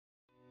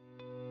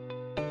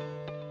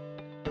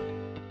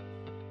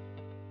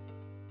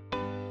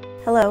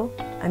Hello,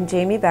 I'm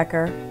Jamie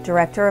Becker,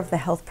 Director of the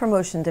Health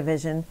Promotion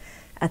Division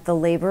at the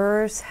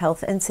Laborers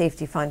Health and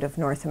Safety Fund of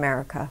North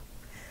America.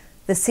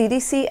 The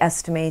CDC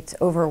estimates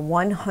over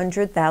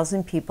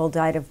 100,000 people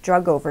died of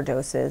drug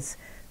overdoses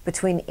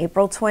between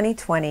April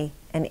 2020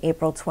 and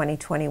April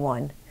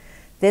 2021.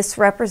 This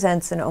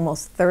represents an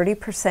almost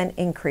 30%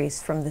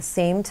 increase from the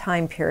same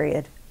time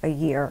period a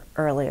year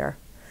earlier.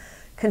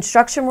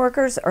 Construction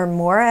workers are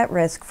more at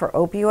risk for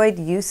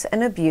opioid use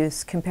and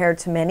abuse compared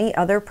to many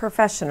other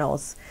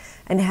professionals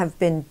and have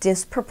been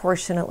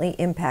disproportionately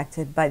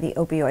impacted by the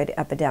opioid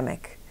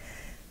epidemic.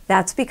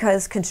 That's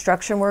because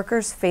construction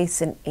workers face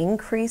an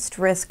increased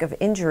risk of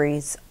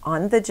injuries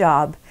on the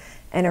job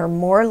and are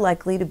more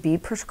likely to be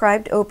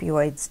prescribed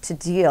opioids to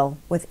deal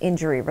with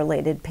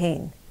injury-related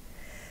pain.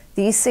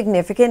 These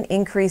significant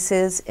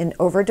increases in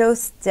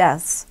overdose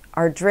deaths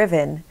are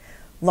driven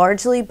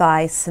largely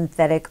by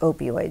synthetic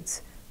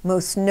opioids,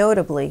 most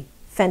notably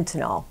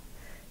fentanyl.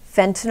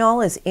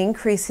 Fentanyl is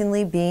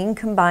increasingly being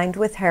combined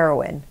with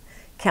heroin,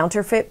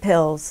 counterfeit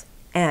pills,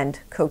 and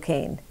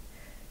cocaine.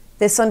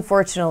 This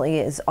unfortunately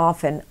is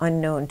often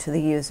unknown to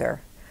the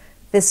user.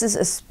 This is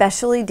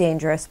especially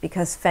dangerous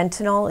because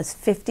fentanyl is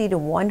 50 to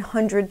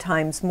 100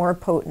 times more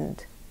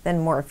potent than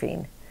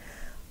morphine.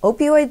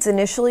 Opioids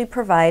initially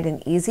provide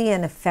an easy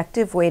and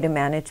effective way to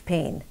manage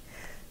pain.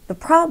 The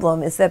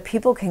problem is that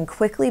people can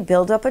quickly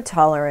build up a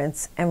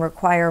tolerance and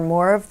require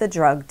more of the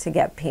drug to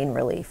get pain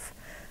relief.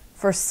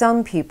 For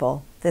some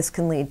people, this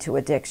can lead to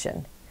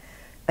addiction.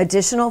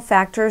 Additional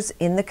factors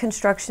in the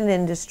construction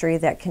industry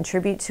that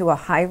contribute to a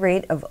high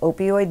rate of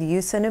opioid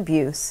use and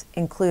abuse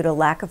include a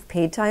lack of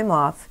paid time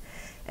off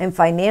and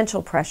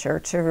financial pressure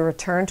to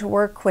return to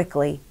work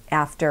quickly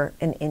after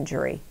an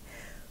injury.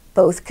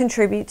 Both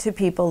contribute to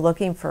people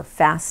looking for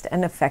fast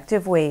and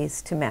effective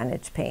ways to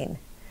manage pain.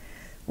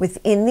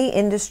 Within the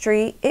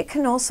industry, it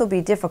can also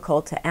be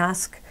difficult to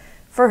ask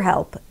for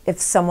help if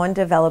someone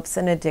develops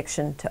an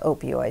addiction to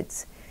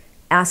opioids.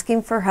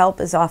 Asking for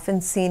help is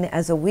often seen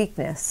as a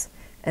weakness,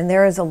 and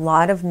there is a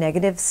lot of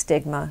negative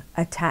stigma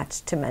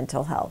attached to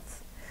mental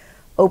health.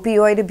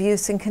 Opioid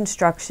abuse in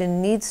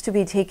construction needs to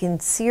be taken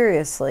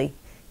seriously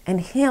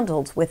and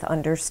handled with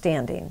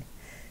understanding.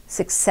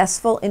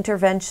 Successful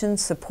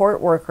interventions support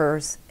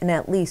workers in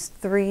at least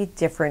 3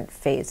 different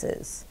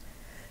phases.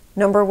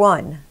 Number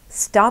 1,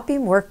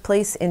 stopping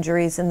workplace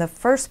injuries in the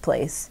first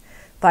place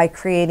by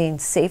creating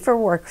safer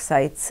work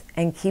sites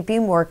and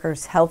keeping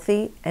workers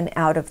healthy and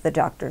out of the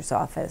doctor's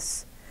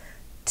office.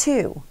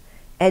 2,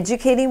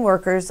 educating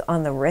workers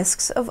on the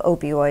risks of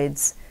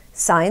opioids,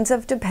 signs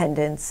of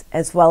dependence,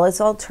 as well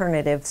as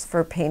alternatives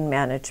for pain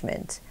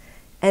management.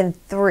 And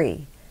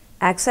 3,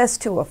 access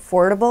to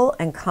affordable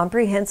and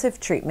comprehensive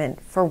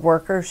treatment for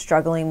workers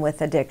struggling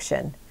with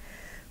addiction.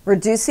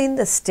 Reducing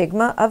the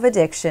stigma of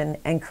addiction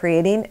and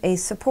creating a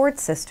support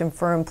system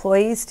for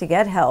employees to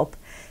get help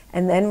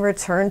and then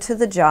return to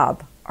the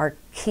job are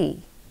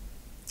key.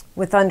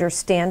 With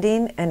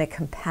understanding and a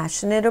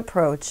compassionate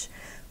approach,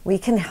 we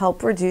can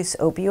help reduce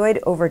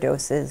opioid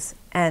overdoses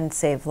and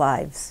save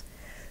lives.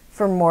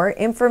 For more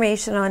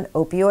information on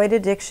opioid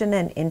addiction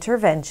and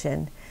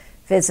intervention,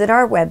 visit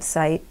our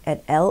website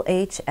at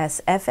lhsfna.org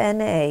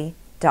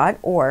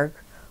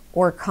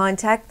or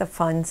contact the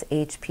Fund's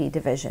HP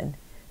division.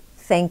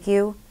 Thank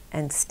you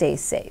and stay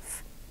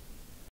safe.